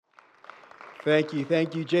Thank you.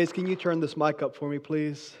 Thank you. Jace, can you turn this mic up for me,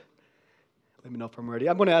 please? Let me know if I'm ready.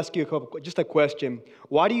 I'm going to ask you just a question.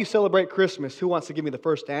 Why do you celebrate Christmas? Who wants to give me the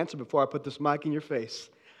first answer before I put this mic in your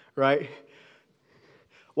face? Right?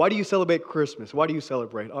 Why do you celebrate Christmas? Why do you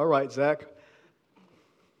celebrate? All right, Zach.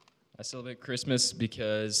 I celebrate Christmas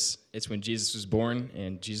because it's when Jesus was born,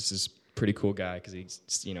 and Jesus is a pretty cool guy because he,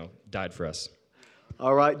 died for us.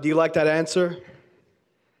 All right. Do you like that answer?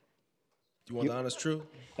 You want the honest truth?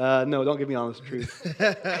 No, don't give me honest truth.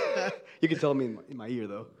 You can tell me in my ear,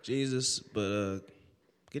 though. Jesus, but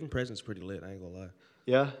getting presents pretty lit, I ain't gonna lie.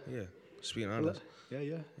 Yeah? Yeah, just being honest.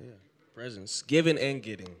 Yeah. Presents, giving and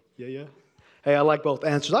getting. Yeah. Hey, I like both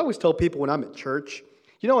answers. I always tell people when I'm at church,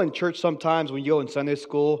 in church sometimes when you go in Sunday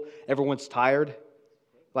school, everyone's tired.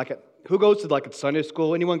 Who goes to a Sunday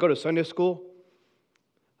school? Anyone go to Sunday school?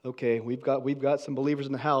 Okay, we've got some believers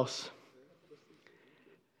in the house.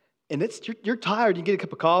 And you're tired. You get a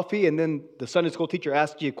cup of coffee, and then the Sunday school teacher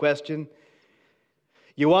asks you a question.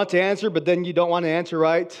 You want to answer, but then you don't want to answer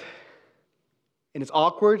right. And it's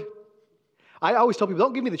awkward. I always tell people,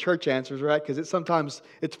 don't give me the church answers, right? Because sometimes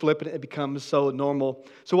it's flippant. It becomes so normal.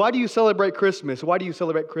 So why do you celebrate Christmas? Why do you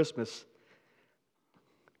celebrate Christmas?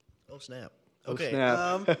 Oh, snap. Oh, Okay.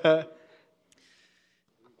 snap.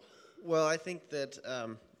 Well, I think that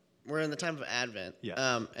we're in the time of Advent. Yes.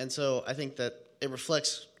 And so I think that it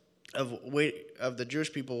reflects of the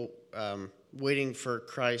Jewish people waiting for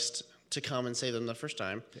Christ to come and save them the first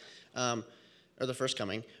time, or the first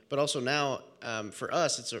coming. But also now, for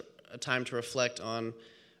us, it's a time to reflect on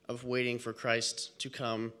of waiting for Christ to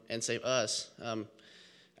come and save us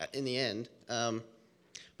in the end.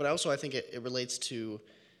 But also, I think it relates to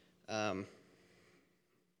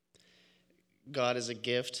God as a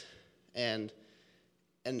gift, and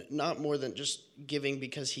not more than just giving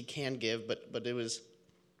because He can give, but it was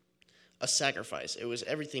a sacrifice. It was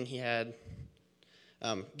everything He had,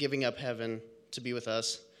 giving up heaven to be with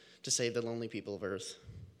us, to save the lonely people of earth.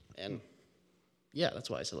 And yeah,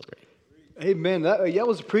 that's why I celebrate. Amen. That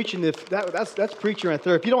was preaching. That's preaching right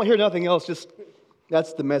there. If you don't hear nothing else,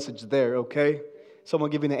 that's the message there. Okay.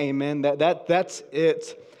 Someone giving an amen. That's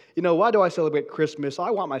it. Why do I celebrate Christmas?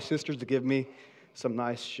 I want my sisters to give me some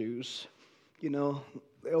nice shoes. They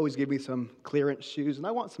always give me some clearance shoes, and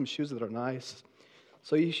I want some shoes that are nice.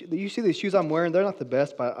 So you see these shoes I'm wearing, they're not the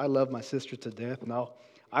best, but I love my sister to death, and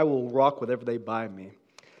I will rock whatever they buy me.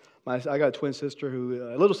 I got a twin sister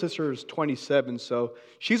a little sister is 27, so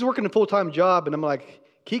she's working a full-time job, and I'm like,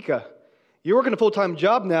 Kika, you're working a full-time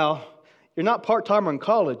job now. You're not part-time or in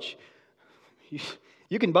college.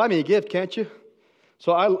 You can buy me a gift, can't you?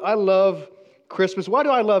 So I love Christmas. Why do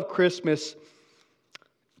I love Christmas?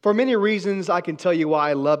 For many reasons, I can tell you why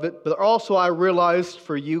I love it, but also I realized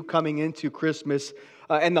for you coming into Christmas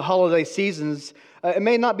and the holiday seasons, it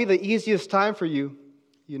may not be the easiest time for you,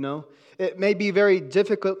 It may be very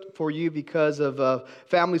difficult for you because of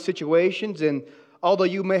family situations, and although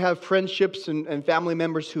you may have friendships and family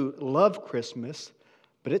members who love Christmas,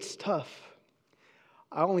 but it's tough.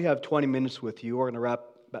 I only have 20 minutes with you. We're going to wrap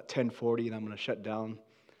about 10:40, and I'm going to shut down.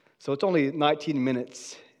 So it's only 19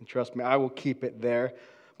 minutes, and trust me, I will keep it there.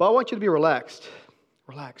 But I want you to be relaxed.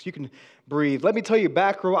 Relax. You can breathe. Let me tell you,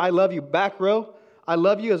 back row, I love you. Back row, I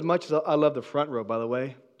love you as much as I love the front row, by the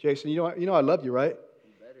way. Jason, you know I love you, right?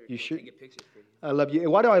 You sure? I love you.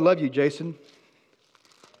 And why do I love you, Jason?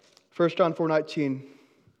 1 John 4:19.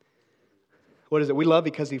 What is it? We love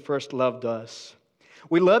because He first loved us.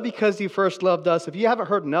 We love because He first loved us. If you haven't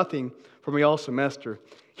heard nothing from me all semester,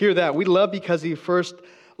 hear that. We love because He first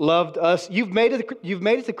loved us. You've made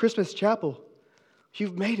it to Christmas Chapel.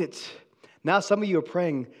 You've made it. Now some of you are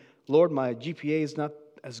praying, Lord, my GPA is not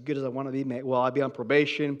as good as I want to be. Well, I'll be on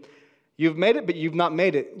probation. You've made it, but you've not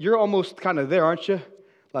made it. You're almost kind of there, aren't you?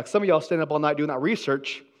 Like some of y'all staying up all night doing that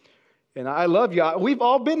research. And I love you. We've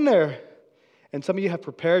all been there. And some of you have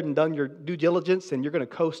prepared and done your due diligence, and you're going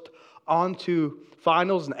to coast on to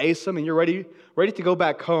finals and ace them, and you're ready to go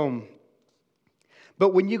back home.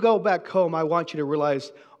 But when you go back home, I want you to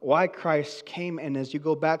realize why Christ came, and as you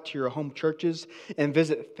go back to your home churches and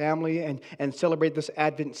visit family and celebrate this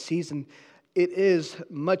Advent season, it is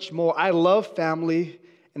much more. I love family,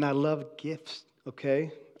 and I love gifts,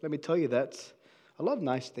 okay? Let me tell you that. I love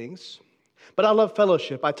nice things. But I love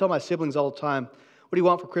fellowship. I tell my siblings all the time, what do you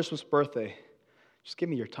want for Christmas birthday? Just give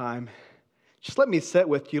me your time. Just let me sit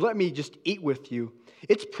with you. Let me just eat with you.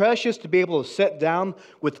 It's precious to be able to sit down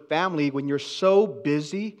with family when you're so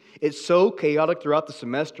busy. It's so chaotic throughout the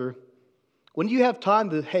semester. When you have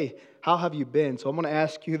time to, hey, how have you been? So I'm going to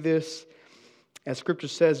ask you this. As Scripture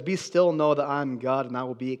says, be still and know that I am God and I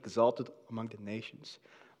will be exalted among the nations.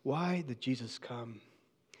 Why did Jesus come?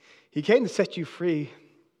 He came to set you free.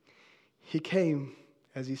 He came,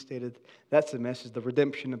 as he stated. That's the message, the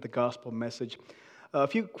redemption of the gospel message. A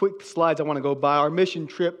few quick slides I want to go by. Our mission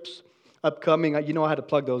trips upcoming. You know I had to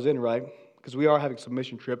plug those in, right? Because we are having some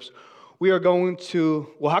mission trips. We are going to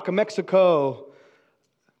Oaxaca, Mexico,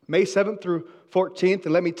 May 7th through 14th.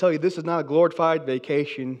 And let me tell you, this is not a glorified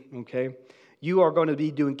vacation, okay? You are going to be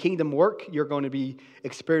doing kingdom work. You're going to be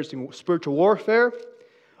experiencing spiritual warfare.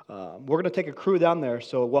 We're going to take a crew down there.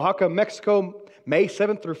 So Oaxaca, Mexico, May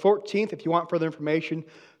 7th through 14th. If you want further information,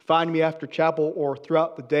 find me after chapel or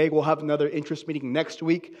throughout the day. We'll have another interest meeting next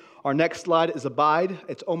week. Our next slide is Abide.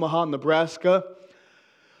 It's Omaha, Nebraska.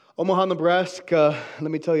 Omaha, Nebraska.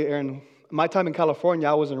 Let me tell you, Aaron, my time in California,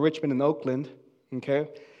 I was in Richmond and Oakland, okay?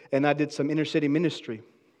 And I did some inner city ministry.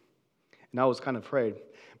 And I was kind of afraid.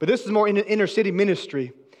 But this is more inner city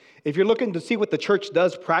ministry. If you're looking to see what the church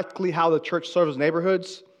does practically, how the church serves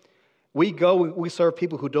neighborhoods, we serve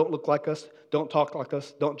people who don't look like us, don't talk like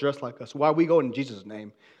us, don't dress like us. Why? We go in Jesus'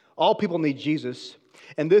 name. All people need Jesus.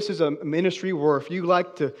 And this is a ministry where if you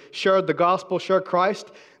like to share the gospel, share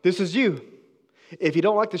Christ, this is you. If you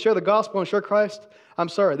don't like to share the gospel and share Christ, I'm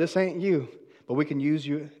sorry, this ain't you. But we can use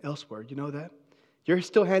you elsewhere. You know that? You're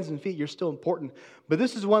still hands and feet. You're still important. But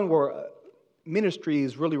this is one where ministry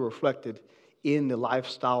is really reflected in the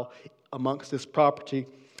lifestyle amongst this property.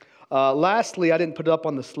 Lastly, I didn't put it up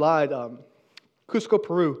on the slide. Cusco,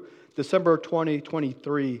 Peru, December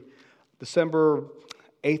 2023, December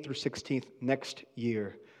 8th through 16th next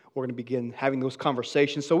year. We're going to begin having those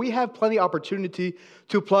conversations. So we have plenty of opportunity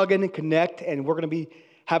to plug in and connect, and we're going to be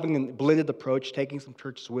having a blended approach, taking some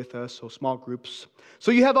churches with us, so small groups.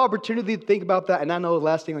 So you have opportunity to think about that, and I know the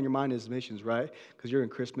last thing on your mind is missions, right? Because you're in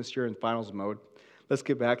Christmas, you're in finals mode. Let's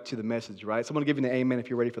get back to the message, right? Someone give you an amen if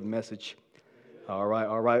you're ready for the message. All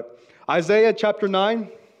right. Isaiah chapter 9,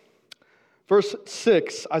 verse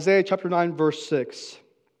 6. Isaiah chapter 9, verse 6.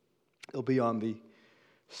 It'll be on the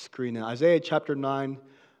screen now. Isaiah chapter 9,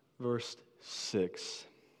 verse 6.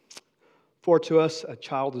 For to us a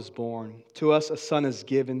child is born, to us a son is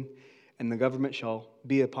given, and the government shall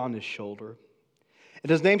be upon his shoulder. And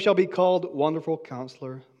his name shall be called Wonderful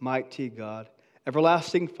Counselor, Mighty God,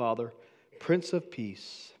 Everlasting Father, Prince of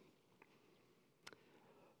Peace.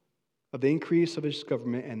 Of the increase of his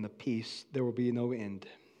government and the peace, there will be no end.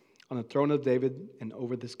 On the throne of David and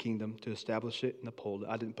over this kingdom to establish it and uphold it.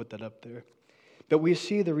 I didn't put that up there. But we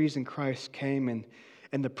see the reason Christ came, and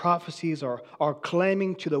the prophecies are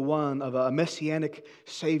claiming to the one of a messianic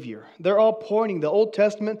Savior. They're all pointing. The Old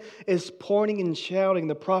Testament is pointing and shouting.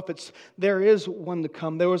 The prophets, there is one to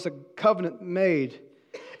come. There was a covenant made,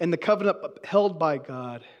 and the covenant upheld by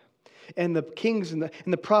God. And the kings and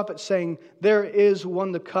the prophets saying, there is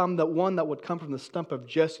one to come, that one that would come from the stump of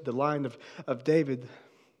Jesse, the line of David.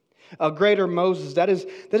 A greater Moses, that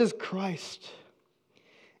is Christ.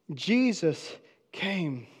 Jesus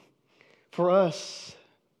came for us.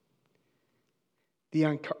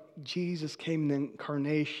 Jesus came in the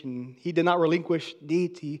incarnation. He did not relinquish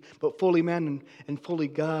deity, but fully man and fully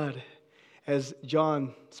God, as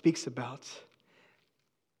John speaks about.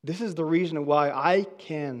 This is the reason why I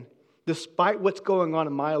can, despite what's going on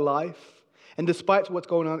in my life, and despite what's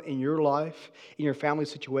going on in your life, in your family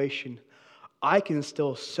situation, I can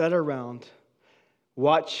still sit around,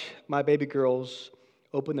 watch my baby girls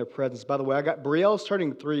open their presents. By the way, Brielle's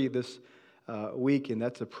turning 3 this week, and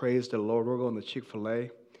that's a praise to the Lord. We're going to Chick-fil-A.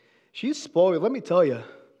 She's spoiled. Let me tell you,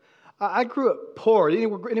 I grew up poor.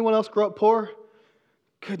 Anyone else grow up poor?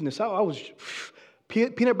 Goodness, I was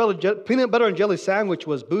peanut butter and jelly sandwich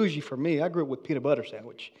was bougie for me. I grew up with peanut butter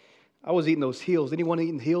sandwich. I was eating those Heels. Anyone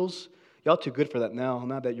eating Heels? Y'all too good for that now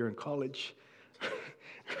that you're in college,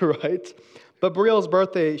 right? But Brielle's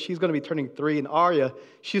birthday, she's going to be turning 3, and Arya,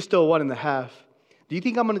 she's still 1.5. Do you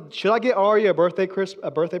think should I get Arya a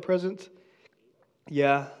birthday present?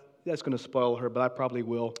 Yeah, that's going to spoil her, but I probably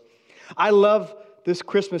will. I love this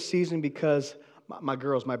Christmas season because my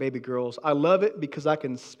girls, my baby girls, I love it because I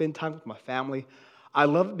can spend time with my family. I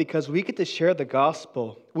love it because we get to share the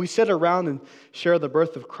gospel. We sit around and share the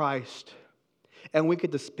birth of Christ, and we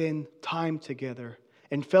get to spend time together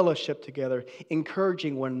and fellowship together,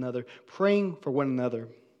 encouraging one another, praying for one another.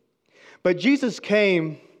 But Jesus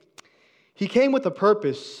came. He came with a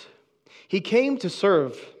purpose. He came to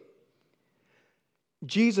serve.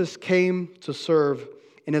 Jesus came to serve.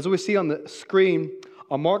 And as we see on the screen,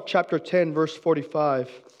 on Mark chapter 10, verse 45.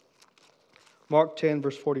 Mark 10,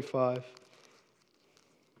 verse 45. It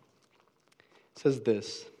says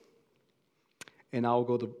this. And I'll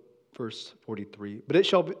go to verse 43. But it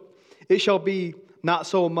shall be not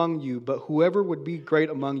so among you, but whoever would be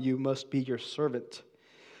great among you must be your servant.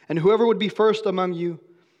 And whoever would be first among you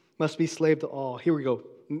must be slave to all. Here we go.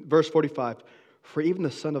 Verse 45. For even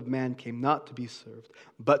the Son of Man came not to be served,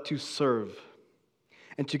 but to serve,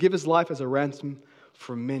 and to give his life as a ransom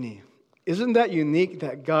for many. Isn't that unique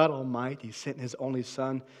that God Almighty sent his only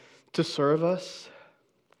Son to serve us?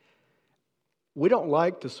 We don't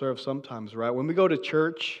like to serve sometimes, right? When we go to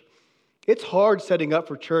church, it's hard setting up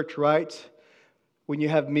for church, right? When you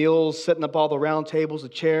have meals, setting up all the round tables, the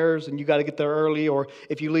chairs, and you got to get there early. Or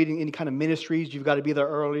if you're leading any kind of ministries, you've got to be there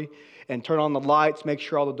early and turn on the lights, make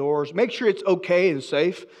sure all the doors, make sure it's okay and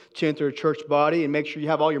safe to enter a church body, and make sure you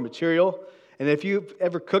have all your material. And if you've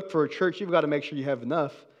ever cooked for a church, you've got to make sure you have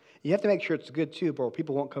enough. You have to make sure it's good too, or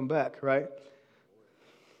people won't come back, right?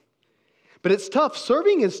 But it's tough.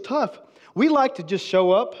 Serving is tough. We like to just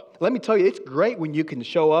show up. Let me tell you, it's great when you can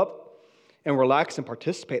show up and relax and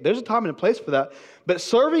participate. There's a time and a place for that. But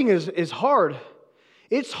serving is hard.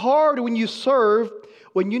 It's hard when you serve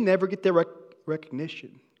when you never get the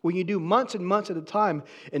recognition. When you do months and months at a time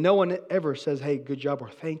and no one ever says, hey, good job or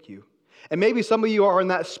thank you. And maybe some of you are in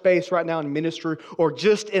that space right now in ministry or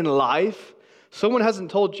just in life. Someone hasn't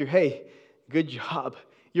told you, hey, good job.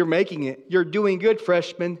 You're making it. You're doing good,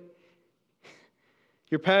 freshman.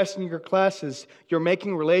 You're passing your classes. You're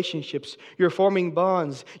making relationships. You're forming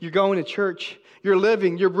bonds. You're going to church. You're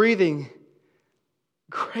living. You're breathing.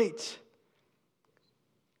 Great.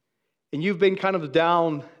 And you've been kind of a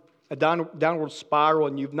downward spiral,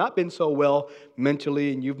 and you've not been so well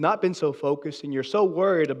mentally, and you've not been so focused, and you're so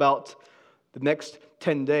worried about the next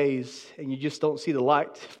 10 days, and you just don't see the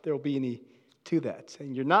light, if there will be any to that.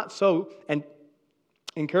 And you're not so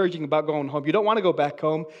encouraging about going home. You don't want to go back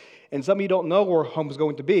home, and some of you don't know where home is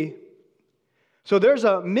going to be. So there's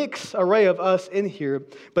a mixed array of us in here,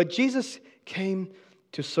 but Jesus came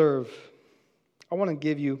to serve. I want to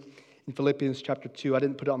give you in Philippians chapter 2, I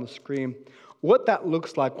didn't put it on the screen, what that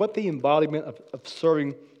looks like, what the embodiment of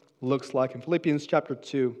serving looks like. In Philippians chapter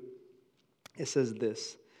 2, it says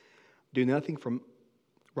this, do nothing from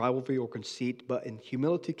rivalry or conceit, but in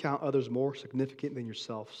humility count others more significant than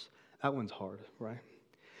yourselves. That one's hard, right?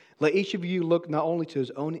 Let each of you look not only to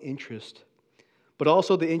his own interest, but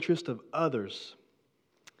also the interest of others.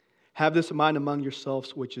 Have this in mind among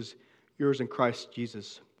yourselves, which is yours in Christ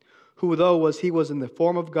Jesus, who though he was in the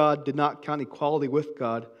form of God, did not count equality with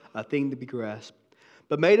God a thing to be grasped,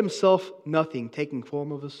 but made himself nothing, taking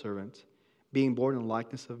form of a servant, being born in the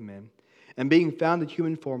likeness of men, and being found in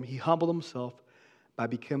human form, he humbled himself by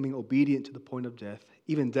becoming obedient to the point of death,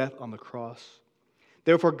 even death on the cross.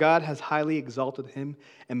 Therefore God has highly exalted him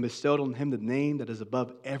and bestowed on him the name that is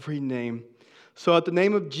above every name. So at the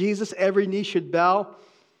name of Jesus, every knee should bow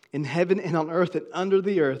in heaven and on earth and under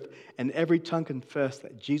the earth, and every tongue confess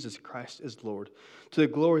that Jesus Christ is Lord, to the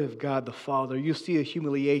glory of God the Father. You see a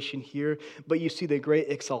humiliation here, but you see the great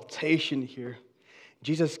exaltation here.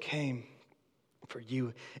 Jesus came for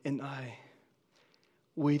you and I.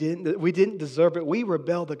 We didn't deserve it. We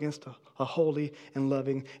rebelled against a holy and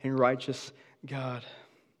loving and righteous God.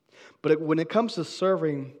 But when it comes to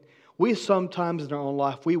serving, we sometimes in our own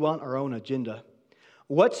life, we want our own agenda.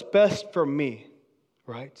 What's best for me,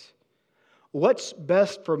 right? What's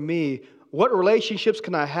best for me? What relationships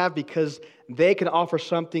can I have because they can offer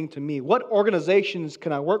something to me? What organizations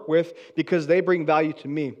can I work with because they bring value to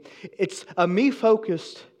me? It's a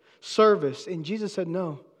me-focused service. And Jesus said,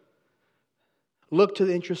 no. Look to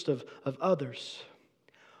the interest of others.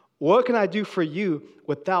 What can I do for you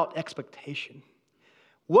without expectation?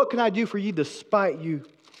 What can I do for you despite you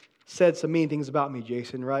said some mean things about me,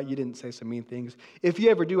 Jason, right? You didn't say some mean things. If you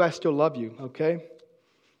ever do, I still love you, okay?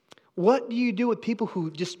 What do you do with people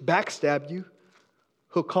who just backstab you,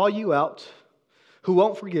 who call you out, who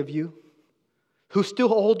won't forgive you, who still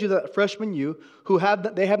hold you that freshman you, who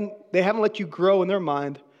they haven't let you grow in their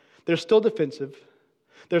mind? They're still defensive.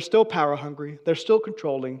 They're still power hungry. They're still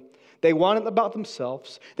controlling. They want it about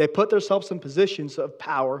themselves. They put themselves in positions of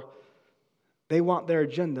power. They want their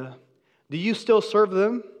agenda. Do you still serve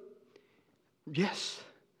them? Yes.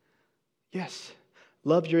 Yes.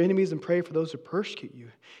 Love your enemies and pray for those who persecute you.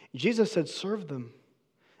 Jesus said, serve them.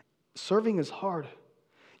 Serving is hard.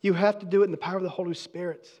 You have to do it in the power of the Holy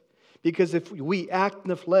Spirit. Because if we act in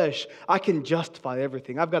the flesh, I can justify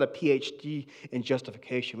everything. I've got a PhD in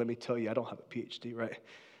justification. Let me tell you, I don't have a PhD, right?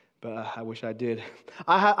 But I wish I did.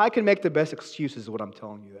 I can make the best excuses, is what I'm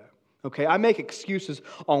telling you that. Okay, I make excuses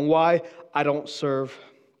on why I don't serve.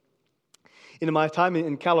 In my time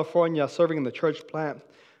in California, serving in the church plant,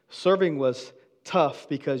 serving was tough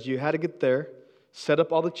because you had to get there, set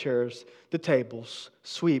up all the chairs, the tables,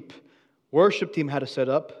 sweep. Worship team had to set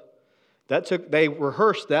up. They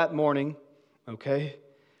rehearsed that morning, okay?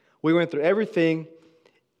 We went through everything,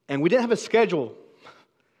 and we didn't have a schedule.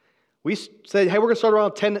 We said, hey, we're going to start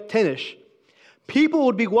around 10-ish. People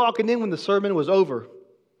would be walking in when the sermon was over.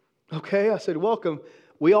 Okay, I said, welcome.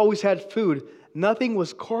 We always had food. Nothing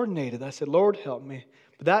was coordinated. I said, Lord, help me.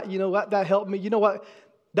 But that, you know what, that helped me. You know what?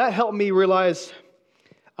 That helped me realize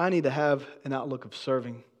I need to have an outlook of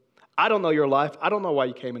serving. I don't know your life. I don't know why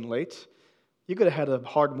you came in late. You could have had a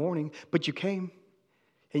hard morning, but you came,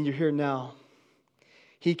 and you're here now.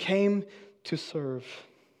 He came to serve.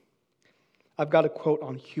 I've got a quote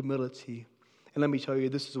on humility. And let me tell you,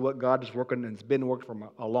 this is what God is working, and it's been working for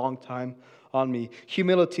a long time on me.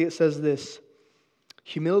 Humility, it says this: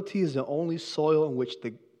 humility is the only soil in which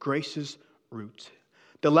the graces root.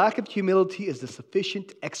 The lack of humility is the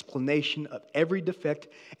sufficient explanation of every defect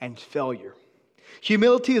and failure.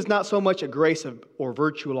 Humility is not so much a grace or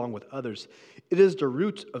virtue along with others. It is the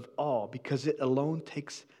root of all, because it alone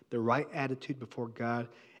takes the right attitude before God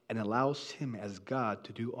and allows Him as God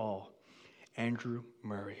to do all. Andrew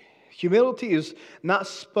Murray. Humility is not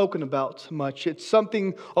spoken about much. It's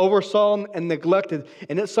something oversaw and neglected,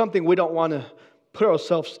 and it's something we don't want to put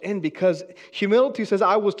ourselves in, because humility says,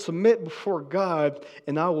 I will submit before God,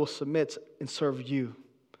 and I will submit and serve you.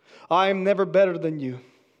 I am never better than you.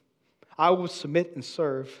 I will submit and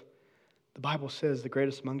serve. The Bible says the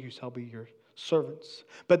greatest among you shall be your servants.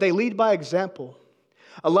 But they lead by example.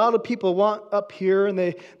 A lot of people want up here, and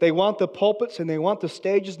they want the pulpits, and they want the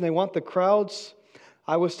stages, and they want the crowds.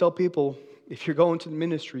 I always tell people, if you're going to the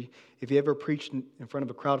ministry, if you ever preach in front of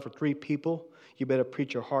a crowd for 3 people, you better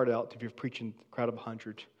preach your heart out. If you're preaching a crowd of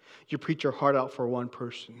 100, you preach your heart out for one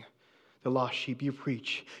person, the lost sheep. You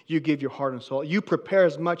preach. You give your heart and soul. You prepare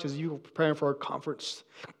as much as you're preparing for a conference.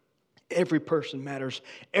 Every person matters.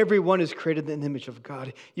 Everyone is created in the image of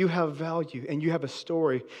God. You have value, and you have a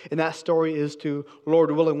story. And that story is to,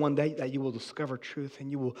 Lord willing, one day that you will discover truth,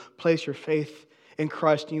 and you will place your faith in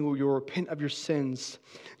Christ, and you will repent of your sins.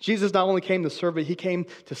 Jesus not only came to serve, but He came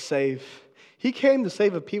to save. He came to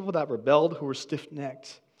save a people that rebelled, who were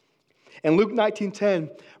stiff-necked. And Luke 19:10,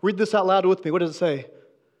 read this out loud with me. What does it say?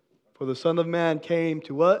 For the Son of Man came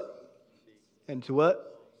to what? And to what?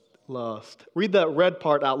 Lost. Read that red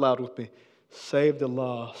part out loud with me. Save the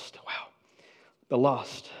lost. Wow. The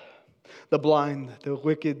lost. The blind. The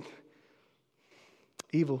wicked.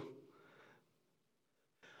 Evil.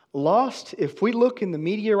 Lost, if we look in the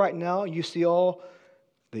media right now, you see all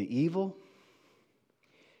the evil.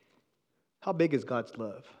 How big is God's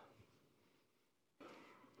love?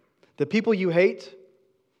 The people you hate,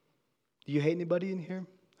 do you hate anybody in here?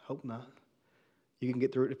 Hope not. You can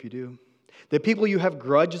get through it if you do. The people you have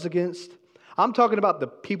grudges against, I'm talking about the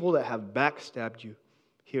people that have backstabbed you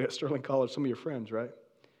here at Sterling College. Some of your friends, right?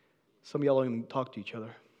 Some of y'all don't even talk to each other.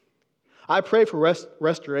 I pray for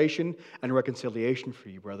restoration and reconciliation for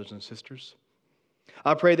you, brothers and sisters.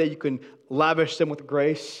 I pray that you can lavish them with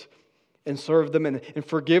grace and serve them and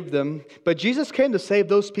forgive them. But Jesus came to save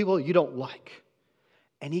those people you don't like.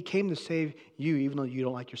 And He came to save you even though you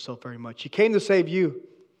don't like yourself very much. He came to save you.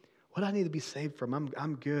 What do I need to be saved from?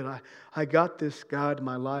 I'm good. I got this God in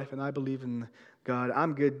my life, and I believe in God.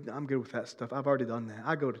 I'm good with that stuff. I've already done that.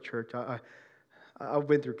 I go to church. I've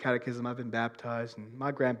been through catechism. I've been baptized, and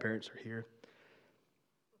my grandparents are here.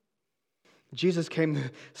 Jesus came to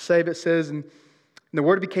save, it says, and the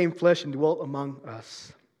Word became flesh and dwelt among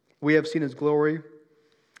us. We have seen His glory.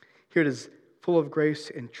 Here it is, full of grace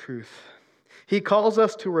and truth. He calls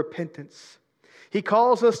us to repentance. He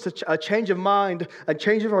calls us to a change of mind, a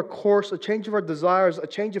change of our course, a change of our desires, a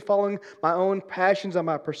change of following my own passions and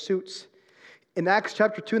my pursuits. In Acts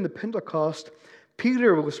chapter 2 in the Pentecost,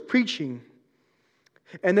 Peter was preaching.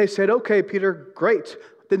 And they said, okay, Peter, great.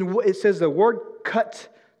 Then it says the word cut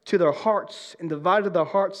to their hearts and divided their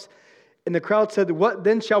hearts. And the crowd said, what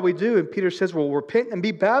then shall we do? And Peter says, well, repent and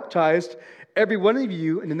be baptized, every one of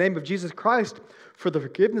you, in the name of Jesus Christ, for the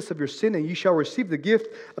forgiveness of your sin, and you shall receive the gift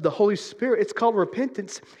of the Holy Spirit. It's called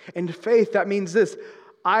repentance and faith. That means this: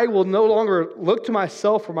 I will no longer look to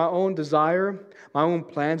myself for my own desire, my own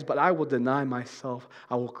plans, but I will deny myself.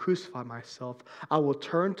 I will crucify myself. I will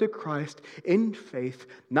turn to Christ in faith,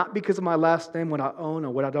 not because of my last name, what I own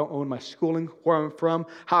or what I don't own, my schooling, where I'm from,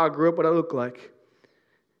 how I grew up, what I look like.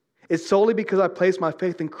 It's solely because I place my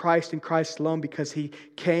faith in Christ and Christ alone, because He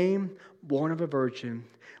came, born of a virgin,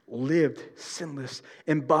 lived sinless,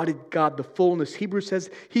 embodied God, the fullness. Hebrews says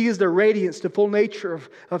He is the radiance, the full nature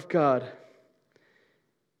of God.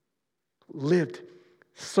 Lived,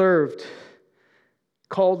 served,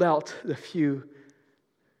 called out the few,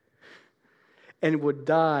 and would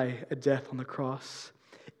die a death on the cross.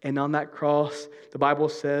 And on that cross, the Bible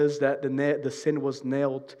says that the sin was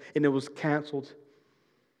nailed and it was canceled.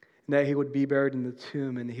 and that he would be buried in the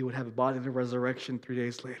tomb, and he would have a body in the resurrection 3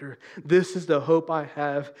 days later. This is the hope I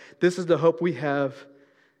have. This is the hope we have.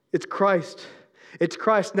 It's Christ. It's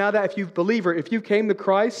Christ. Now that if you believer, if you came to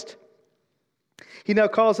Christ, he now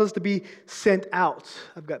calls us to be sent out.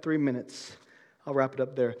 I've got 3 minutes. I'll wrap it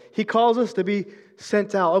up there. He calls us to be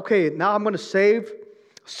sent out. Okay, now I'm going to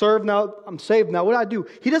serve now. I'm saved now. What do I do?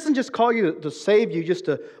 He doesn't just call you to save you just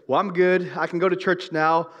to, well, I'm good. I can go to church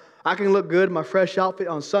now. I can look good in my fresh outfit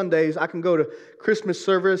on Sundays. I can go to Christmas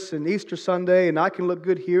service and Easter Sunday, and I can look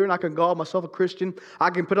good here, and I can call myself a Christian.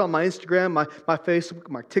 I can put it on my Instagram, my Facebook,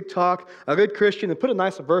 my TikTok, a good Christian, and put a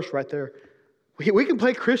nice verse right there. We can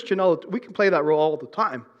play Christian, we can play that role all the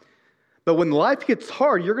time. But when life gets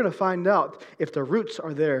hard, you're going to find out if the roots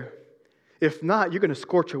are there. If not, you're going to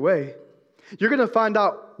scorch away. You're going to find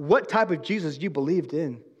out what type of Jesus you believed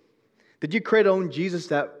in. Did you create your own Jesus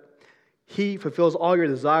that he fulfills all your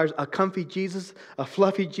desires? A comfy Jesus, a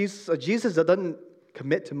fluffy Jesus, a Jesus that doesn't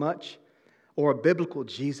commit to much? Or a biblical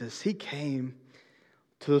Jesus? He came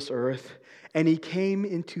to this earth, and he came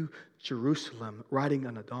into Jerusalem riding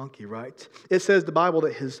on a donkey, right? It says the Bible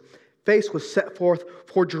that his face was set forth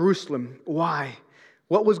for Jerusalem. Why?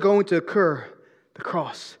 What was going to occur? The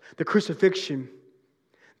cross, the crucifixion.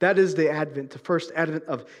 That is the advent, the first advent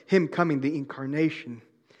of him coming, the incarnation.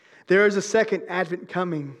 There is a second advent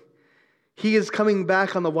coming. He is coming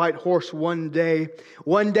back on the white horse one day.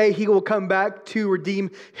 One day he will come back to redeem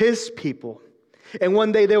his people. And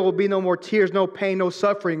one day there will be no more tears, no pain, no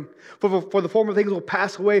suffering. For the former things will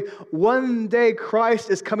pass away. One day Christ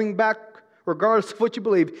is coming back, regardless of what you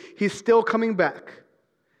believe. He's still coming back.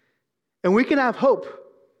 And we can have hope.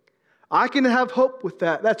 I can have hope with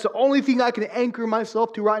that. That's the only thing I can anchor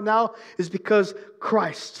myself to right now is because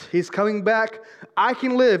Christ, he's coming back. I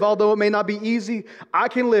can live, although it may not be easy. I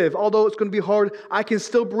can live, although it's going to be hard. I can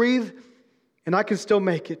still breathe, and I can still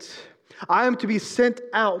make it. I am to be sent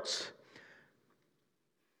out.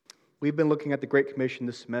 We've been looking at the Great Commission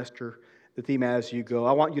this semester, the theme As You Go.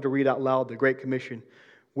 I want you to read out loud the Great Commission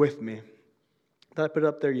with me. Did I put it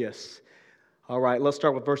up there? Yes. All right, let's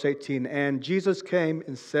start with verse 18. And Jesus came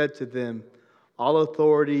and said to them, all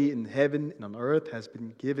authority in heaven and on earth has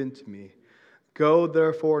been given to me. Go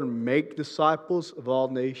therefore and make disciples of all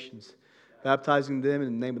nations, baptizing them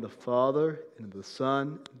in the name of the Father and of the Son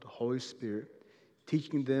and of the Holy Spirit,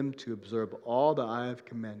 teaching them to observe all that I have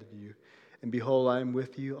commanded you. And behold, I am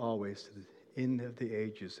with you always to the end of the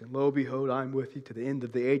ages. And lo, behold, I am with you to the end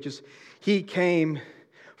of the ages. He came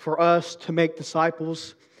for us to make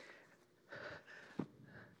disciples,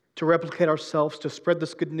 to replicate ourselves, to spread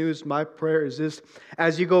this good news. My prayer is this: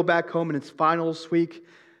 as you go back home and it's finals week,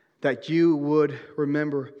 that you would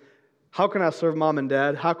remember, how can I serve mom and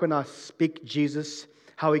dad? How can I speak Jesus,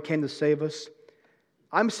 how he came to save us?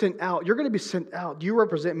 I'm sent out. You're going to be sent out. You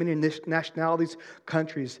represent many nationalities,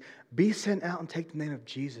 countries. Be sent out and take the name of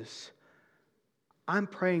Jesus. I'm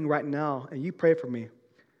praying right now, and you pray for me.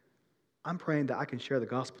 I'm praying that I can share the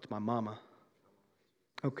gospel to my mama.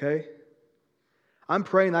 Okay? I'm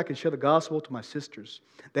praying I can share the gospel to my sisters.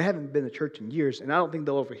 They haven't been to church in years, and I don't think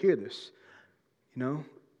they'll overhear this.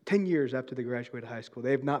 10 years after they graduated high school,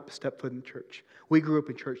 they have not stepped foot in church. We grew up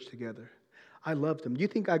in church together. I love them. Do you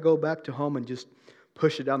think I go back to home and just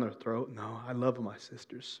push it down their throat? No, I love my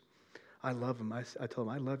sisters. I love them. I tell them,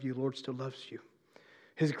 I love you. The Lord still loves you.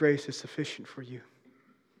 His grace is sufficient for you.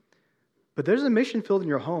 But there's a mission field in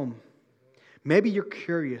your home. Maybe you're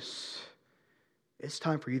curious. It's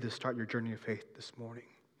time for you to start your journey of faith this morning.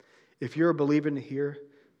 If you're a believer in here,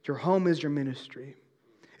 your home is your ministry.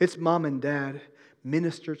 It's mom and dad.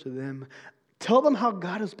 Minister to them. Tell them how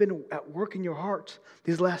God has been at work in your heart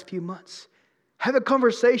these last few months. Have a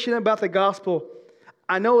conversation about the gospel.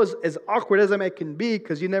 I know as awkward as it can be,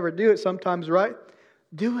 because you never do it sometimes, right?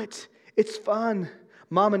 Do it. It's fun.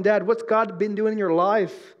 Mom and dad, what's God been doing in your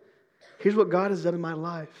life? Here's what God has done in my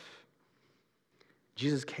life.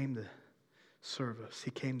 Jesus came to serve us.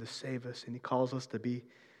 He came to save us, and he calls us to be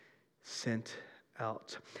sent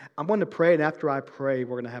out. I'm going to pray, and after I pray,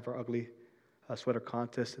 we're going to have our ugly sweater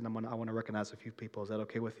contest, and I want to recognize a few people. Is that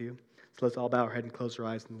okay with you? So let's all bow our head and close our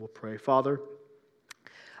eyes, and we'll pray. Father,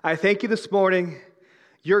 I thank you this morning.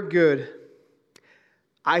 You're good.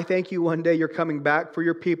 I thank you one day you're coming back for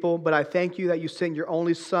your people, but I thank you that you sent your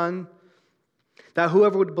only Son, that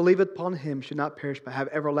whoever would believe upon him should not perish but have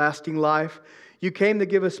everlasting life. You came to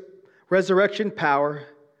give us resurrection power.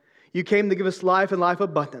 You came to give us life and life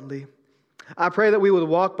abundantly. I pray that we would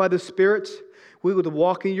walk by the Spirit. We would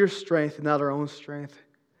walk in your strength and not our own strength.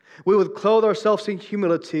 We would clothe ourselves in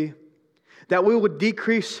humility. That we would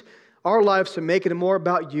decrease our lives to make it more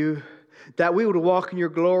about you. that we would walk in your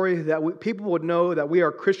glory, that people would know that we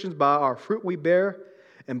are Christians by our fruit we bear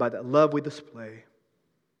and by the love we display.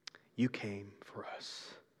 You came for us.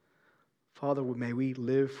 Father, may we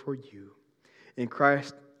live for you. In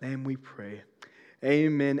Christ's name we pray.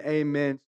 Amen. Amen.